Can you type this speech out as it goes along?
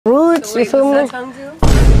fruits, you feel me? What's that tongue do?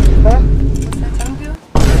 Huh? What's that tongue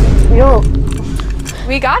do? Yo,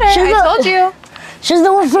 We got it. I told you. she's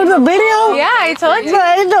the one from the video? Yeah, I told you. Bro,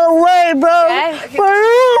 ain't no way, bro.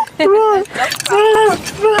 Yes.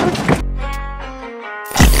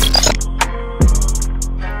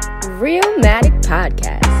 Realmatic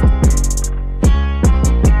Podcast.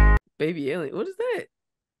 Baby Alien. What is that?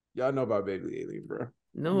 Y'all know about Baby Alien, bro.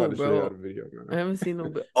 No, I'm about to show bro. y'all the video, man. I haven't seen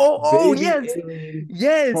no. Oh, Baby yes. Alien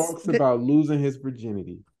Yes. talks about losing his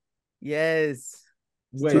virginity. Yes.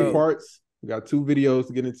 It's two parts. We got two videos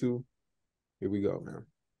to get into. Here we go, man.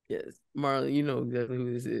 Yes. Marlon, you know exactly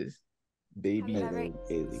who this is. Baby Have you ever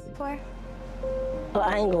Alien. before? Well,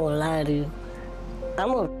 I ain't gonna lie to you.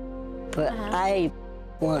 But I ate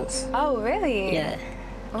once. Oh, really? Yeah.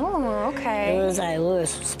 Oh, It okay. was like we were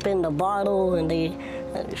spinning the bottle and they,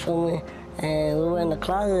 you feel me? And we were in the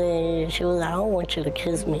closet and she was like, I don't want you to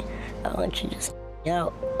kiss me. I want you to just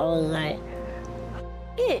out. I was like,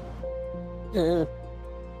 it.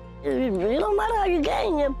 It don't matter how you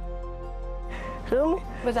getting you. Feel me?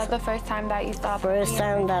 Was that the first time that you saw? First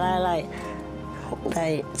time that I like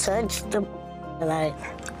touched the like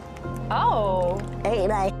Oh. ate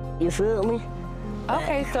like, you feel me?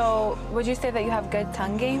 Okay, so would you say that you have good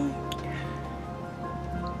tongue game?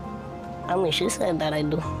 I mean, she said that I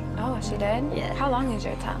do. Oh, she did? Yeah. How long is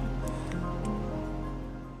your tongue?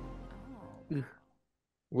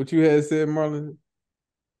 What you had said, Marlon?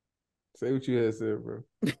 Say what you had said, bro.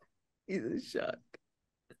 He's in shock.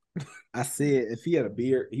 I said if he had a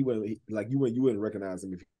beard, he wouldn't you wouldn't recognize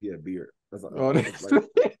him if he had a beard. That's like, Oh, that's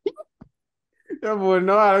that boy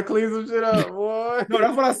know how to clean some shit up, boy. no,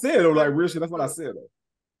 that's what I said though. Like real shit, that's what I said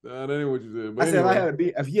though. Nah, that ain't what you said. But I said if I anyway. had a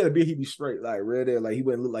beard, if he had a beard, he'd be straight, like red there. Like he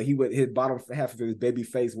wouldn't look like his bottom half of his baby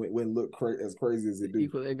face wouldn't look as crazy as it do.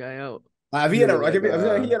 Equal that guy out. Like, if he had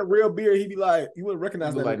if he had a real beard, he'd be like you wouldn't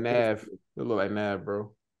recognize Look that. like Nav. It look like Nav,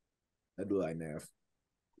 bro. That do like Nav.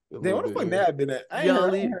 A Damn, little what the bit, fuck yeah. Nav been at? I ain't Y'all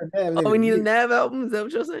heard, need- Nav. Oh, we need a Nav album? Is that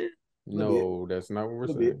what you're saying? No, that's not what we're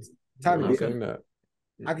Little saying. bit. Time We're to not get- saying that.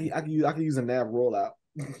 I can use a Nav rollout.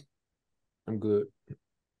 I'm good.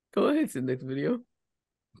 Go ahead to the next video.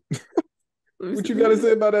 What you gotta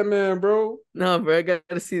say about that man, bro? No, bro, I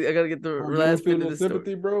gotta see. I gotta get the You don't last feel bit no of the story.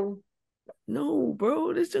 sympathy, bro? No,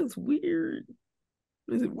 bro, this just weird.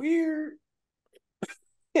 Is it weird?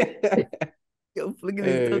 Yo, flicking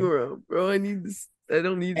his tongue around, bro. I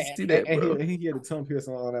don't need to see that, bro. And he had a tongue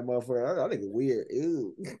piercing on that motherfucker. I think it's weird.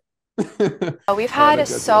 Ew. We've had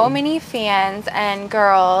so many fans and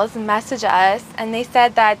girls message us, and they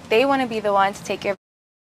said that they want to be the one to take your.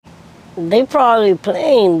 They probably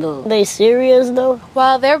playing though. They serious though?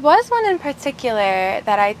 Well, there was one in particular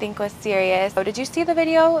that I think was serious. Oh, did you see the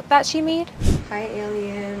video that she made? Hi,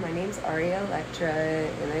 Alien. My name's Aria Electra,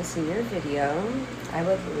 and I see your video. I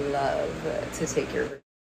would love to take your.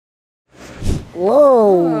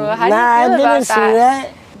 Whoa. Ooh, how do you I feel didn't about see that? that.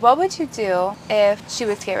 What would you do if she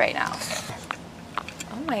was here right now?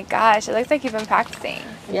 Oh my gosh, it looks like you've been practicing.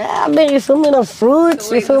 Yeah, I bet you feel me the fruits,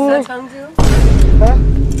 So you wait, feel what's me? that tongue do? Huh?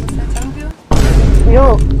 What's that tongue do?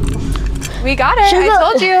 Yo, We got it. I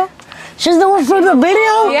told you. she's the one from the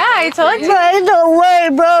video? Yeah, I told you. Bro, ain't no way,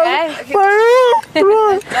 bro. Yes. For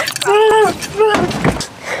real,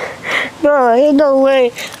 bro, ain't no way.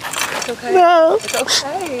 It's okay. Bro, It's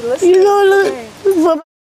okay. Listen. you know, it's okay.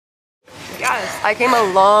 Yes, I came a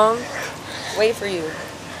long way for you.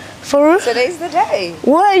 for real? Today's the day.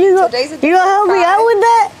 What, you gonna help me out with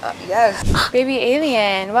that? Yes. Baby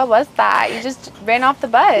Alien, what was that? You just ran off the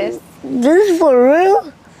bus. This is for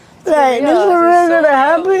real? Like, this real. for real gonna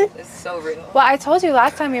happen? It's so real. Well, I told you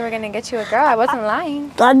last time we were going to get you a girl. I wasn't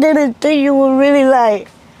lying. I didn't think you would really like,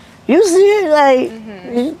 you see it, like,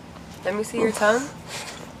 Let me see your tongue.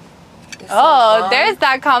 It's so Oh, long. there's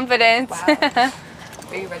that confidence. Wow.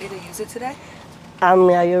 Are you ready to use it today? I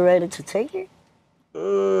mean, are you ready to take it?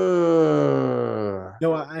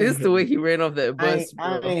 No, I ain't It's the way he ran off that I bus, ain't,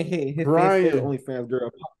 I bro. ain't hating. His Brian. OnlyFans girl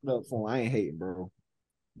popping up phone. I ain't hating, bro.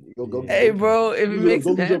 Go. Hey, bro, if it makes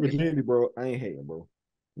go him lose your happy. virginity, bro. I ain't hating, bro.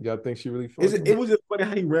 Y'all think she really fucked him? It was just funny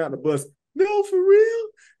how he ran on the bus. No, for real.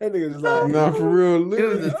 That nigga just like, Nah, for real. It was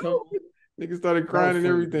Literally, a tone. niggas started crying and funny,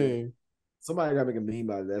 everything. somebody gotta make a meme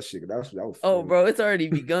out of that shit. That was Oh, funny. bro, it's already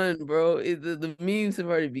begun, bro. The memes have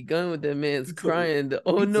already begun with that man's crying.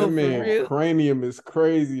 Oh, no, That for man real. cranium is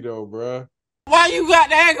crazy though, bruh. Why you got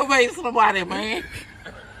to aggravate somebody, man?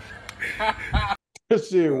 That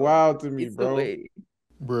shit wild to me, It's the bro. way.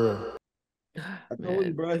 Bruh. I told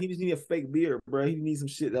you, bro. He just need a fake beard, bro. He needs some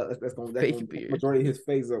shit that's gonna Fake beard. majority his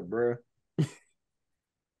face up, bro.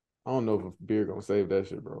 I don't know if a beer gonna save that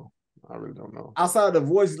shit, bro. I really don't know. Outside of the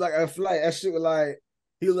voice, like I feel like that shit was like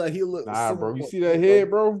He look. Nah, bro. You see that head,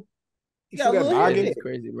 bro? He got a little noggin? head. It's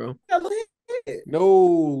crazy, bro. He got a little head.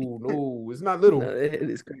 No, it's not little. No, it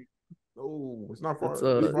is crazy. No, it's not far. It's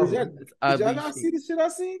Did far y'all, from- it's did y'all oddly not see shaped. the shit I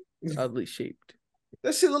seen? It's oddly shaped.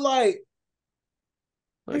 That shit look like.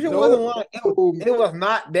 Like, It no. wasn't like it was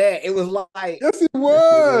not that. It was like Yes, it that shit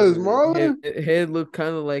was, is- Marlon. Head looked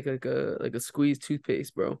kind of like a squeezed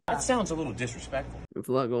toothpaste, bro. That sounds a little disrespectful. There's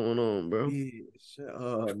a lot going on, bro. yeah, shut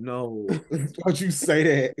up. No. Don't you say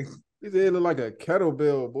that. His head look like a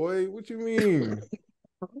kettlebell, boy. What you mean?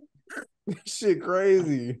 Shit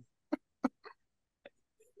crazy.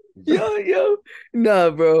 Yo, nah,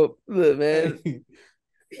 bro. Look, man. Hey,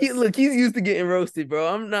 He's used to getting roasted, bro.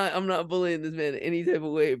 I'm not bullying this man in any type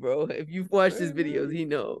of way, bro. If you've watched his videos, he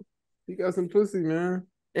know. he got some pussy, man.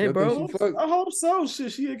 Hey, Y'all bro. think she fucked? I hope so.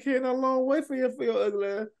 Shit, she came a long way for your ugly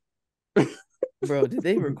ass. Bro, did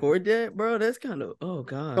they record that, bro? That's kind of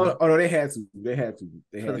god. Oh no, they had to. They had to.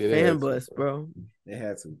 They For had the to. Yeah, they had fan to, bus, bro. bro. They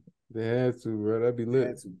had to. They had to, bro. That'd be They lit.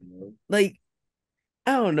 had to, bro. Like,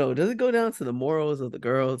 I don't know. Does it go down to the morals of the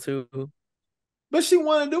girl too? But she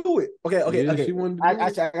wanted to do it. Okay. Yeah, she wanted to do it.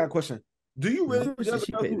 Actually, I got a question. Do you really How much judge did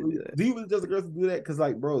she the girls pay to who do that? do you really judge the girls who do that? Because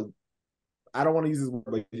like, bro, I don't want to use this word,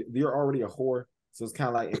 but you're already a whore, so it's kind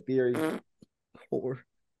of like in theory, Or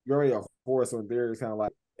you're already a whore, so in theory, it's kind of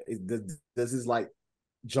like, does this like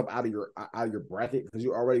jump out of your bracket because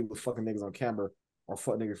you already was fucking niggas on camera or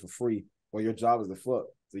fuck niggas for free, or your job is to fuck.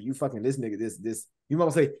 So you fucking this nigga, this you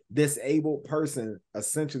might say disabled person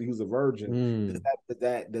essentially who's a virgin.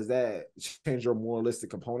 Does that change your moralistic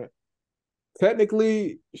component?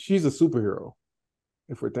 Technically, she's a superhero,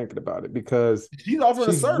 if we're thinking about it, because She's offering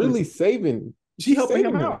a she's service. really saving. She helping him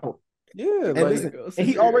saving out. Yeah, And like listen, and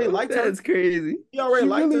he already liked her. That's crazy. He already she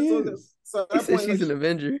liked really her. is. So at He that said point, she's like, an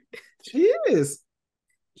Avenger. she is.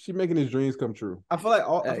 she making his dreams come true. I feel like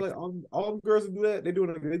all girls who do that, they're doing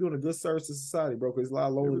a good service to society, bro. Because there's a lot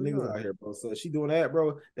of lonely really niggas are. out here, bro. So if she doing that,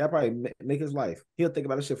 bro, that probably make his life. He'll think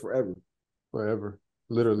about this shit forever. Forever.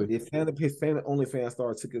 Literally. If his family OnlyFans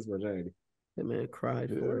star took his virginity. That man cried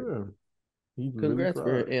for it. Yeah. He Congrats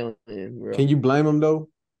really for cried. Alien, bro. Can you blame him though?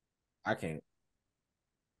 I can't.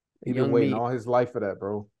 He been young waiting me, all his life for that,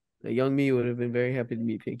 bro. a young me would have been very happy to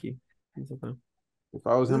meet Pinky. It's okay. If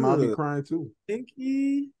I was him, I'd be Ugh. crying too.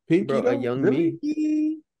 Pinky. Pinky, Bro, a though? young Really? me.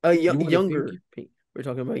 Pinky. A You want a younger Pinky? Pinky. We're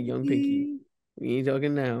talking about young Pinky. We ain't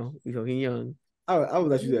talking now. We talking young. I would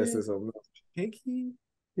let you guys say something. Pinky.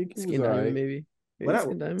 Pinky was Skin Diamond, alright. maybe. What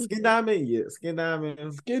Skin Diamond. Skin Diamond? Yeah, Skin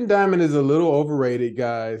Diamond. Skin Diamond is a little overrated,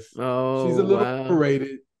 guys. Oh, She's a little wow.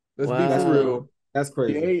 overrated. Let's be Wow. for real. That's You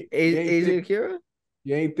crazy. ain't, Asia thick, Akira?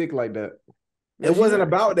 you ain't thick like that. It wasn't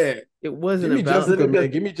about that. It wasn't Give me about Jessica, man.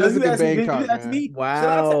 Give me Jessica You Bangkok, asked man. me.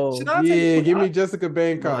 Wow. Should I Yeah, take, give me Jessica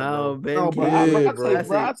Bangkok, Wow, bro. Ben. No, bro. Yeah, I'll bro. take,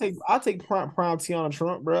 bro. I'll take prime Tiana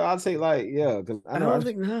Trump, bro. I'll take because I don't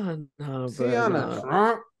think nah, bro. Tiana Nah.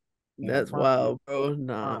 Trump. That's Prime, wild, bro.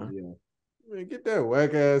 Nah. yeah. Man, get that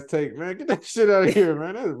whack ass take, man. Get that shit out of here,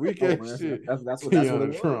 man. That's weak Oh, ass man, shit. that's what it Tiana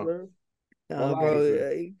was, Trump. bro. Nah, Well, bro.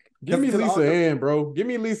 like- Give me Because all Lisa the- Ann, bro. Give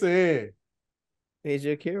me Lisa Ann.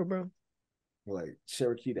 Asia Akira, bro. Like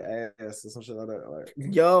Cherokee the ass or some shit like that. Like,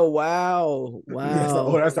 Yo, wow.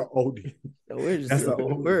 Wow. that's the oldie. We're just that's the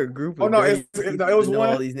we're a group of Oh no, dirty it people was that know one.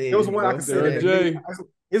 all these names, It was one I bro. could Sarah say. J.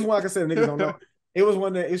 It's one I could say the niggas don't know. It was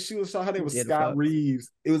one that she was shot. Her name was Jada Scott Fox.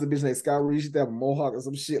 Reeves. It was a bitch named Scott Reeves. She used to have a mohawk or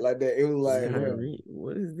some shit like that. It was like, Scott bro, Reed.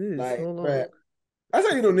 What is this? like, Hold on. bro. That's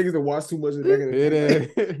how you know niggas that watch too much of back in the Hit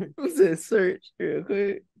day. it. Who's that search real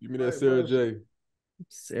quick? Give me that Right, Sarah bro. J.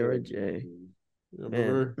 Sarah J. You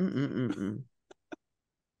remember Man. her?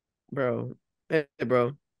 Bro. Hey,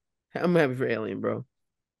 bro. I'm happy for Alien, bro.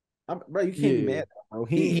 Bro, you can't be Yeah. mad, bro.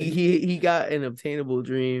 He got an obtainable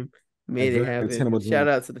dream, made it very happen. obtainable dream. Shout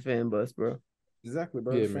out to the fan bus, bro. Exactly,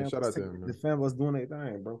 bro. Yeah, The man, fan shout was out to taking- him, man. The fan was doing their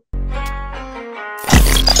thing, bro.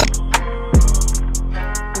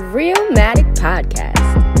 Realmatic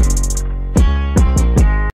Podcast.